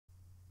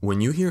When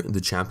you hear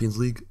the Champions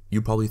League,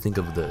 you probably think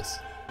of this.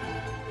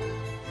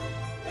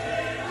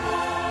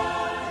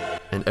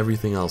 And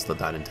everything else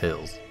that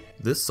entails.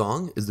 This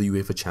song is the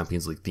UEFA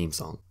Champions League theme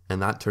song,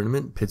 and that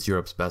tournament pits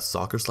Europe's best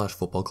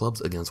soccer/football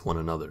clubs against one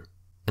another.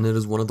 And it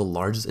is one of the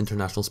largest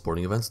international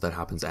sporting events that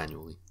happens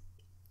annually.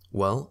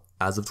 Well,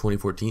 as of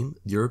 2014,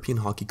 the European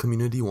hockey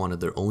community wanted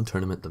their own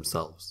tournament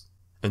themselves.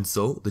 And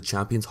so, the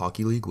Champions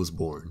Hockey League was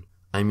born.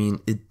 I mean,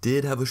 it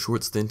did have a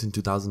short stint in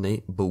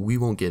 2008, but we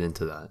won't get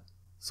into that.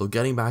 So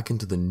getting back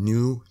into the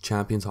new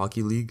Champions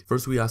Hockey League,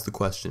 first we ask the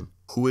question,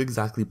 who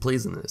exactly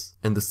plays in this?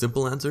 And the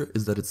simple answer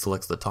is that it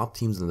selects the top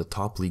teams in the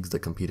top leagues that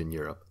compete in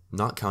Europe,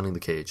 not counting the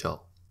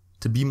KHL.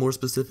 To be more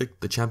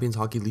specific, the Champions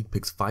Hockey League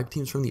picks 5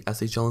 teams from the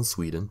SHL in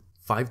Sweden,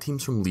 5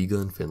 teams from Liga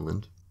in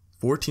Finland,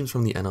 4 teams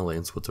from the NLA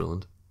in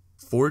Switzerland,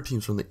 4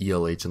 teams from the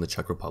ELH in the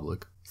Czech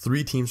Republic,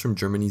 3 teams from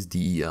Germany's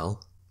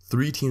DEL,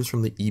 3 teams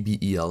from the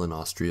EBEL in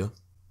Austria,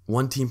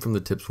 1 team from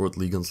the Tipsport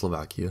League in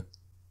Slovakia,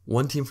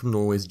 1 team from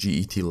Norway's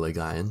GET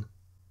Ligaen,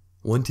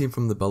 1 team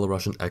from the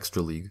Belarusian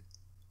Extra League,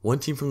 1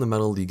 team from the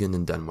Metal Liga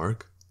in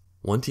Denmark,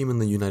 1 team in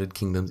the United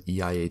Kingdom's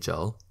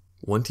EIHL,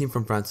 1 team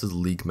from France's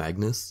Ligue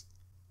Magnus,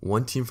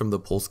 1 team from the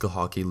Polska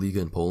Hockey Liga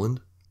in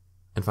Poland,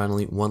 and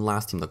finally 1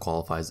 last team that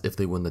qualifies if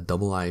they win the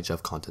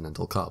IIHF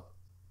Continental Cup,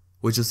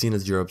 which is seen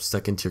as Europe's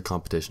second-tier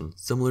competition,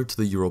 similar to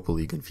the Europa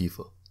League in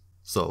FIFA.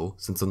 So,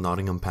 since the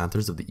Nottingham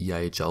Panthers of the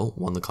EIHL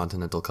won the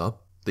Continental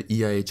Cup, the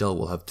EIHL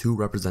will have 2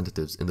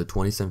 representatives in the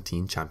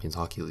 2017 Champions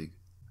Hockey League.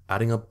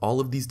 Adding up all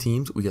of these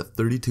teams, we get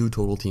 32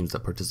 total teams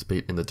that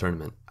participate in the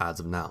tournament as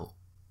of now.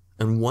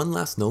 And one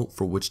last note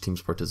for which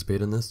teams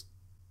participate in this.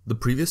 The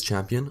previous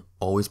champion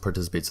always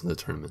participates in the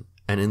tournament,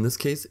 and in this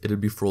case it'd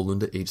be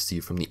Frölunda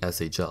HC from the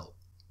SHL.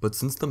 But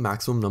since the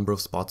maximum number of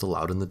spots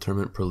allowed in the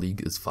tournament per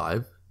league is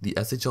 5, the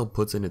SHL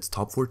puts in its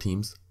top 4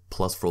 teams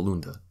plus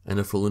Frölunda, and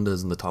if Frölunda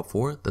is in the top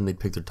 4, then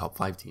they'd pick their top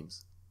 5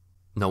 teams.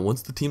 Now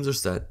once the teams are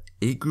set,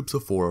 8 groups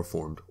of 4 are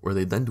formed, where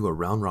they then do a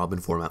round-robin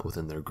format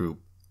within their group,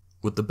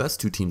 with the best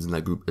 2 teams in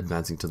that group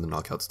advancing to the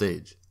knockout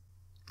stage.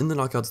 In the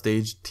knockout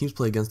stage, teams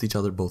play against each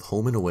other both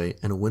home and away,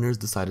 and a winner is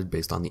decided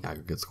based on the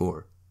aggregate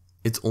score.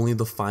 It's only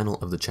the final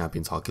of the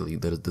Champions Hockey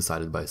League that is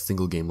decided by a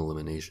single game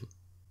elimination.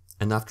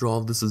 And after all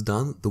of this is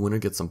done, the winner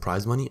gets some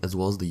prize money as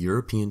well as the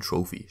European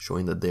trophy,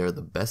 showing that they are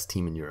the best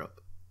team in Europe.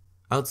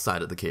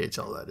 Outside of the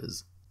KHL, that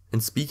is.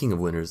 And speaking of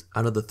winners,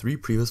 out of the 3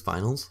 previous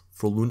finals,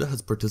 Frölunda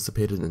has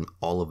participated in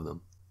all of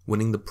them,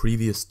 winning the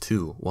previous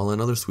 2, while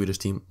another Swedish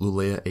team,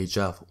 Luleå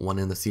HF, won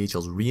in the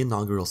CHL's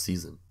re-inaugural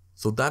season.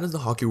 So that is the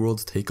hockey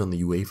world's take on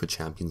the UEFA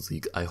Champions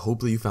League. I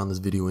hope that you found this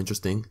video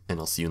interesting, and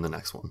I'll see you in the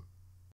next one.